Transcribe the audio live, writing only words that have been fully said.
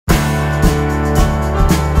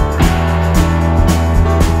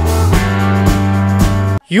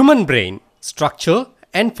Human brain structure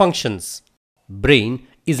and functions. Brain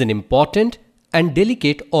is an important and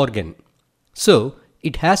delicate organ, so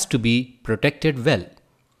it has to be protected well.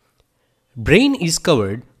 Brain is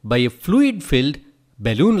covered by a fluid-filled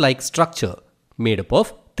balloon-like structure made up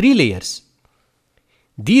of 3 layers.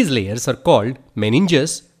 These layers are called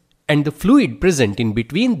meninges, and the fluid present in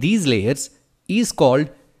between these layers is called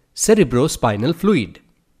cerebrospinal fluid.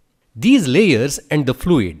 These layers and the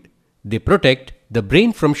fluid, they protect the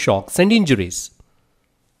brain from shocks and injuries.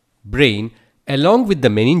 Brain, along with the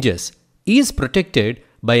meninges, is protected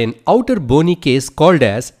by an outer bony case called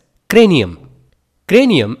as cranium.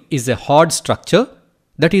 Cranium is a hard structure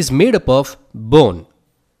that is made up of bone.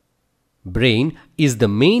 Brain is the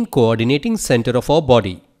main coordinating center of our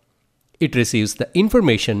body. It receives the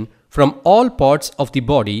information from all parts of the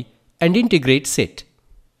body and integrates it.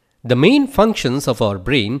 The main functions of our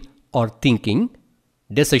brain are thinking,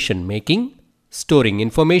 decision making, storing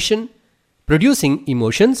information, producing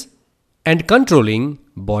emotions, and controlling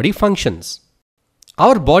body functions.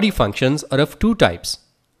 Our body functions are of 2 types,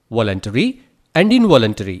 voluntary and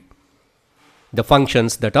involuntary. The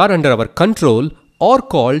functions that are under our control are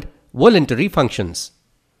called voluntary functions.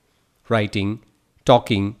 Writing,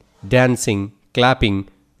 talking, dancing, clapping,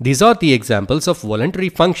 these are the examples of voluntary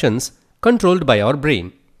functions controlled by our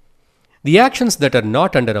brain. The actions that are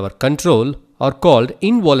not under our control are called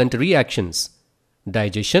involuntary actions.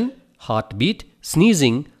 Digestion, heartbeat,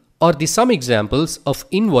 sneezing are some examples of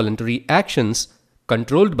involuntary actions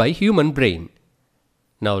controlled by human brain.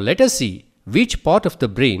 Now let us see which part of the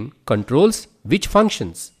brain controls which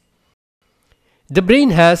functions. The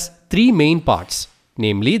brain has 3 main parts,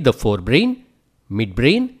 namely the forebrain,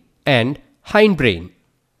 midbrain, and hindbrain.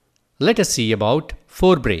 Let us see about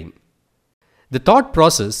forebrain. The thought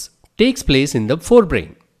process takes place in the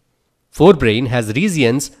forebrain. Forebrain has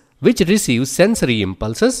regions which receive sensory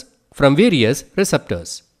impulses from various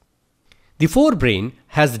receptors. The forebrain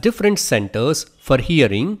has different centers for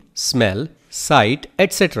hearing, smell, sight,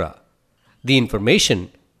 etc. The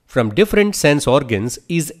information from different sense organs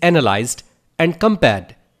is analyzed and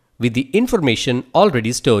compared with the information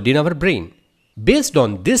already stored in our brain. Based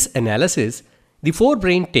on this analysis, the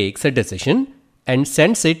forebrain takes a decision and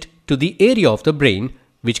sends it to the area of the brain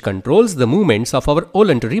which controls the movements of our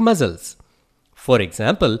voluntary muscles. For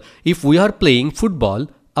example, if we are playing football,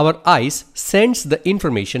 our eyes sends the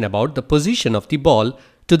information about the position of the ball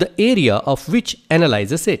to the area of which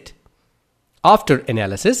analyzes it. After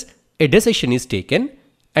analysis, a decision is taken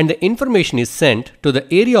and the information is sent to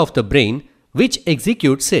the area of the brain which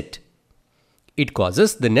executes it. It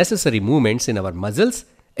causes the necessary movements in our muscles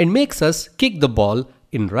and makes us kick the ball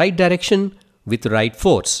in right direction with right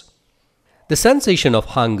force. The sensation of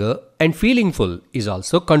hunger and feeling full is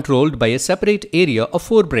also controlled by a separate area of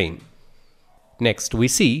forebrain. Next we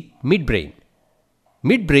see midbrain.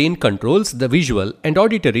 Midbrain controls the visual and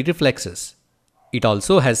auditory reflexes. It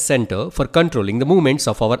also has center for controlling the movements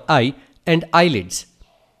of our eye and eyelids.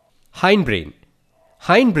 Hindbrain.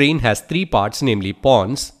 Hindbrain has 3 parts, namely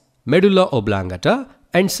pons, medulla oblongata,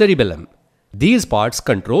 and cerebellum. These parts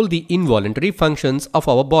control the involuntary functions of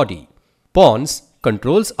our body. Pons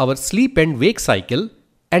controls our sleep and wake cycle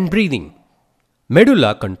and breathing.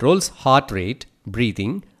 Medulla controls heart rate,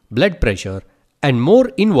 breathing, blood pressure, and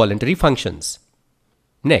more involuntary functions.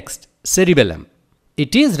 Next, cerebellum.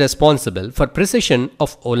 It is responsible for precision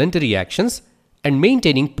of voluntary actions and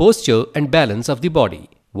maintaining posture and balance of the body.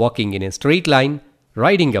 Walking in a straight line,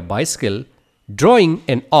 riding a bicycle, drawing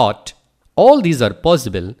an art, all these are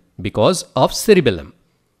possible because of cerebellum.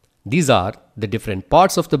 These are the different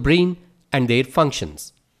parts of the brain and their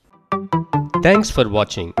functions. Thanks for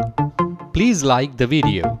watching. Please like the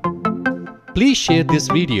video. Please share this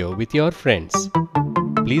video with your friends.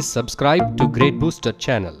 Please subscribe to Great Booster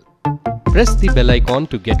channel. Press the bell icon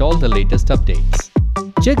to get all the latest updates.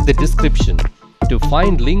 Check the description to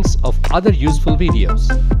find links of other useful videos.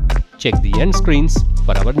 Check the end screens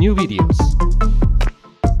for our new videos.